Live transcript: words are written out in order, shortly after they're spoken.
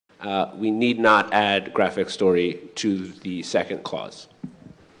we need not add graphic story to the second clause.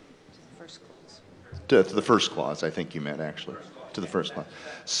 To the first clause, I think you meant, actually. To the first clause.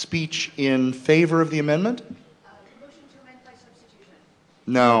 Speech in favor of the amendment? Motion to amend by substitution.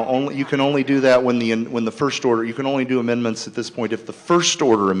 No, you can only do that when the first order, you can only do amendments at this point if the first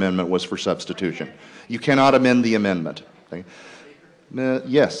order amendment was for substitution. You cannot amend the amendment. Okay.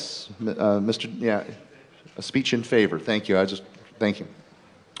 Yes, yeah, a speech in favor. Thank you. Thank you.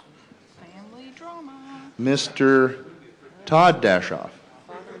 Family drama. Mr. Todd Dashoff.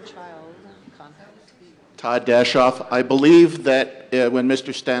 Father-child conflict. Todd Dashoff. I believe that when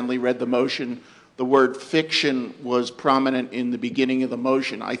Mr. Stanley read the motion, the word fiction was prominent in the beginning of the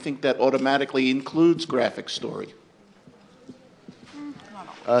motion. I think that automatically includes graphic story.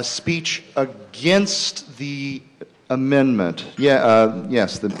 Speech against the amendment. Yeah,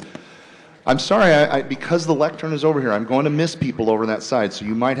 yes. I'm sorry, because the lectern is over here, I'm going to miss people over that side, so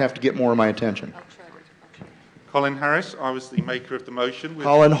you might have to get more of my attention. Colin Harris, I was the maker of the motion.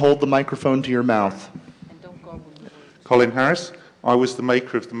 Colin, hold the microphone to your mouth. Colin Harris, I was the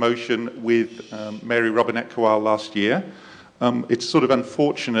maker of the motion with Mary Robinette Kowal last year. It's sort of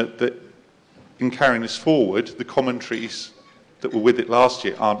unfortunate that in carrying this forward, the commentaries that were with it last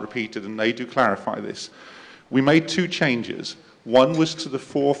year aren't repeated, and they do clarify this. We made two changes. One was to the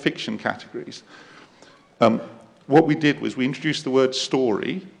 4 fiction categories. What we did was we introduced the word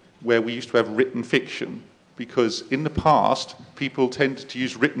story, where we used to have written fiction, because in the past, people tended to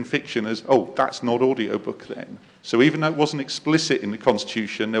use written fiction as, oh, that's not audiobook then. So even though it wasn't explicit in the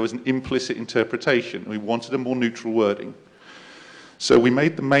Constitution, there was an implicit interpretation. We wanted a more neutral wording. So we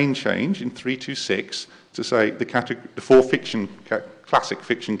made the main change in 326 to say the 4 classic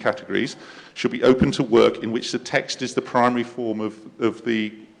fiction categories should be open to work in which the text is the primary form of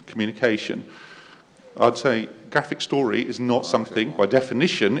the communication. I'd say graphic story is not something, by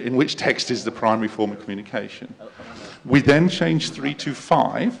definition, in which text is the primary form of communication. We then changed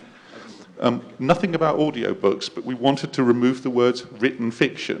 325, nothing about audiobooks, but we wanted to remove the words written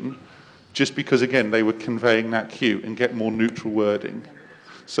fiction, just because, again, they were conveying that cue and get more neutral wording.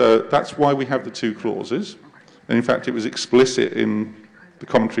 So that's why we have the 2 clauses. And in fact, it was explicit in the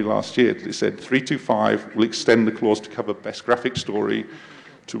commentary last year that it said 325 will extend the clause to cover best graphic story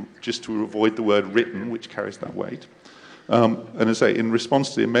just to avoid the word written, which carries that weight. And as I say, in response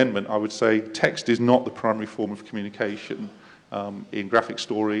to the amendment, I would say text is not the primary form of communication in graphic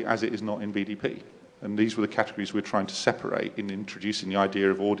story, as it is not in BDP. And these were the categories we're trying to separate in introducing the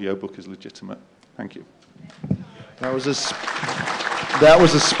idea of audiobook as legitimate. Thank you. That was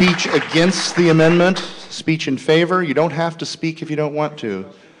a speech against the amendment. Speech in favor. You don't have to speak if you don't want to.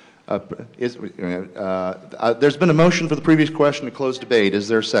 There's been a motion for the previous question to close debate. Is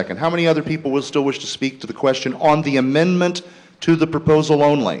there a second? How many other people will still wish to speak to the question on the amendment to the proposal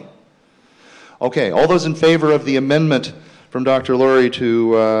only? Okay, all those in favor of the amendment from Dr. Lurie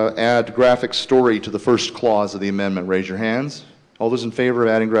to add graphic story to the first clause of the amendment, raise your hands. All those in favor of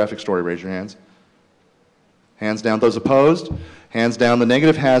adding graphic story, raise your hands. Hands down. Those opposed? Hands down. The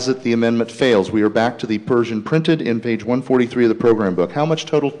negative has it. The amendment fails. We are back to the Persian printed in page 143 of the program book. How much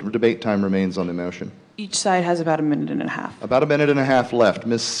total debate time remains on the motion? Each side has about a minute and a half. About a minute and a half left.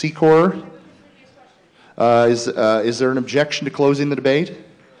 Ms. Secor, is there an objection to closing the debate?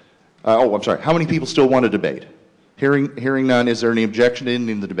 I'm sorry. How many people still want to debate? Hearing none, is there any objection to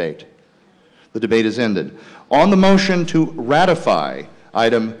ending the debate? The debate is ended. On the motion to ratify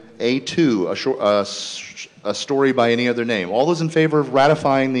item A2, a story by any other name. All those in favor of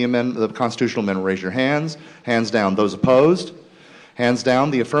ratifying the constitutional amendment, raise your hands. Hands down. Those opposed? Hands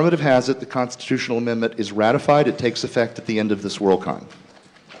down. The affirmative has it. The constitutional amendment is ratified. It takes effect at the end of this Worldcon.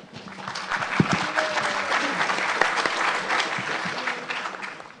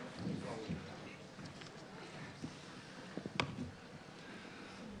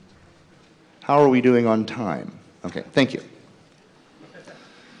 How are we doing on time? Okay, thank you.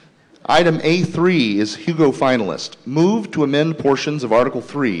 Item A3 is Hugo finalist. Move to amend portions of Article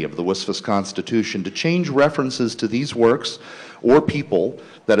 3 of the WSFS Constitution to change references to these works or people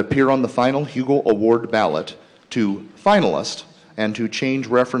that appear on the final Hugo Award ballot to finalist, and to change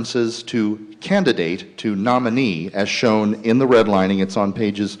references to candidate to nominee as shown in the redlining. It's on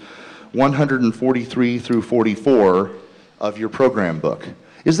pages 143 through 44 of your program book.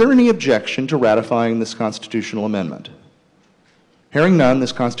 Is there any objection to ratifying this constitutional amendment? Hearing none,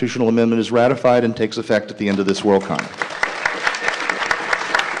 this constitutional amendment is ratified and takes effect at the end of this Worldcon.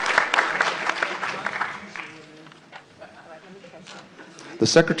 The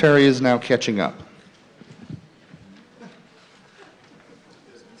Secretary is now catching up.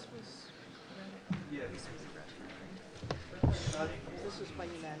 This was by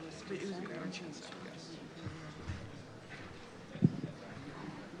unanimous.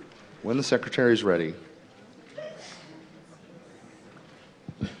 When the secretary is ready.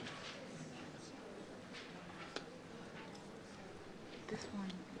 This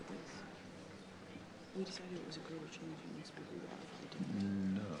one, we decided it was a greater change and needs to be ratified.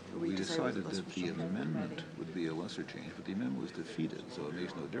 No, we decided that the amendment would be a lesser change, but the amendment was defeated, so it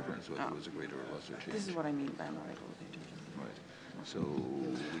makes no difference whether it was a greater or lesser change. This is what I mean by an article. Right. So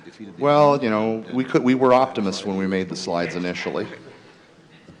we defeated the Well, amendment. you know, we were optimists when we made the slides initially.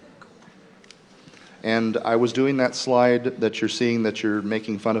 And I was doing that slide that you're seeing that you're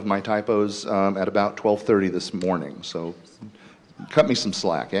making fun of my typos at about 12:30 this morning. So cut me some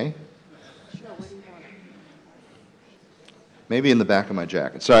slack, eh? Maybe in the back of my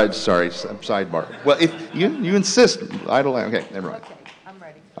jacket. Sorry, sidebar. Well, if you insist, idle. Okay, never mind. Okay, I'm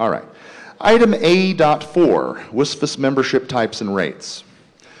ready. All right. Item A.4, WSFS membership types and rates.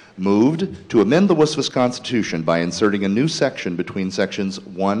 Moved to amend the WSFS Constitution by inserting a new section between sections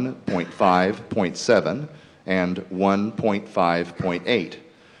 1.5.7 and 1.5.8.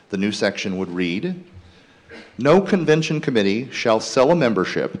 The new section would read, no convention committee shall sell a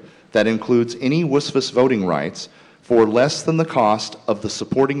membership that includes any WSFS voting rights for less than the cost of the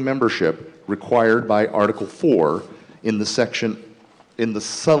supporting membership required by Article 4 in the selection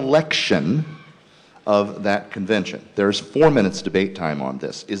of that convention. There's 4 minutes debate time on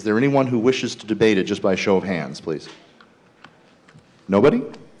this. Is there anyone who wishes to debate it just by show of hands, please? Nobody?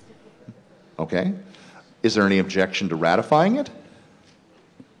 Okay. Is there any objection to ratifying it?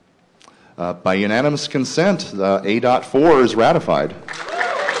 By unanimous consent, A.4 is ratified.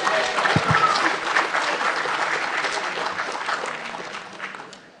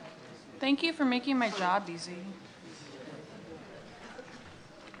 Thank you for making my job easy.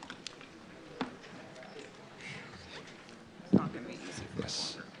 It's not going to be easy.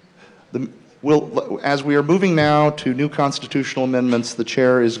 Yes. As we are moving now to new constitutional amendments, the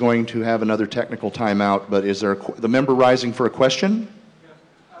chair is going to have another technical timeout, but is there the member rising for a question?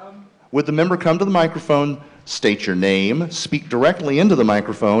 Would the member come to the microphone, state your name, speak directly into the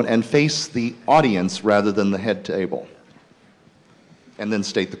microphone, and face the audience rather than the head table? And then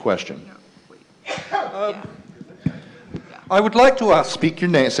state the question. I would like to ask... Speak your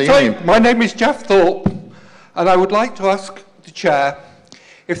name, say your name. My name is Jeff Thorpe, and I would like to ask the chair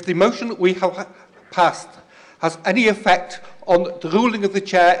if the motion that we have passed has any effect on the ruling of the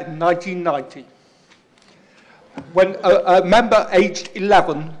chair in 1990, when a member aged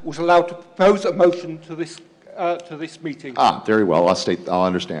 11 was allowed to propose a motion to this meeting. Very well. I'll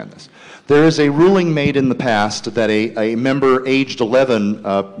understand this. There is a ruling made in the past that a member aged 11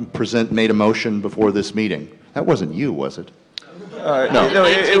 made a motion before this meeting. That wasn't you, was it? No,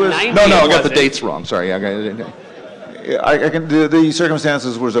 it was. I got the dates wrong. Sorry. The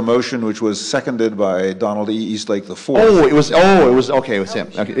circumstances was a motion which was seconded by Donald E. Eastlake IV. It was okay. It was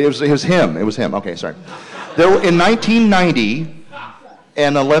him. Okay, it was him. Okay, sorry. In 1990,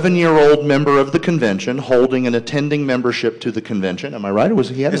 an 11-year-old member of the convention holding an attending membership to the convention. Am I right?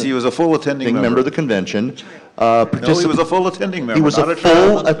 Yes, he was a full attending member of the convention. No, he was a full attending member. He was a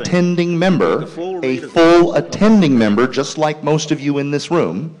full attending member, attending member, just like most of you in this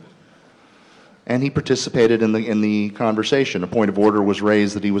room. And he participated in the conversation. A point of order was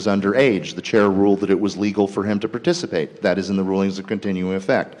raised that he was underage. The chair ruled that it was legal for him to participate. That is in the rulings of continuing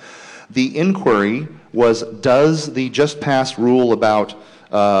effect. The inquiry was, does the just passed rule about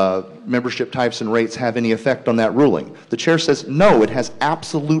membership types and rates have any effect on that ruling? The chair says, no, it has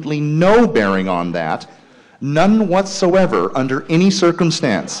absolutely no bearing on that. None whatsoever under any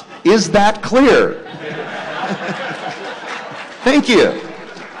circumstance. Is that clear? Thank you.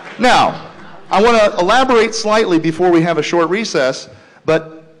 Now, I want to elaborate slightly before we have a short recess,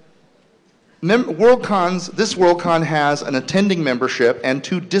 but this Worldcon has an attending membership and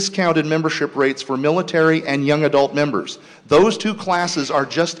 2 discounted membership rates for military and young adult members. Those 2 classes are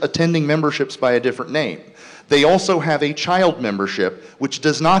just attending memberships by a different name. They also have a child membership, which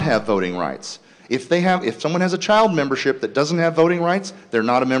does not have voting rights. If someone has a child membership that doesn't have voting rights, they're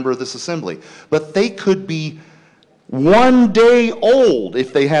not a member of this assembly. But they could be 1 day old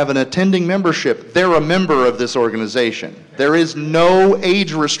if they have an attending membership. They're a member of this organization. There is no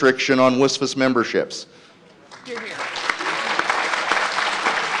age restriction on WSFS memberships.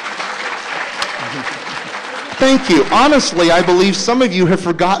 Thank you. Honestly, I believe some of you have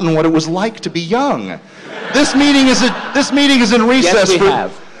forgotten what it was like to be young. This meeting is in recess. Yes, we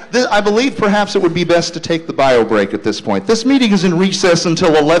have. I believe perhaps it would be best to take the bio break at this point. This meeting is in recess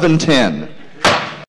until 11:10.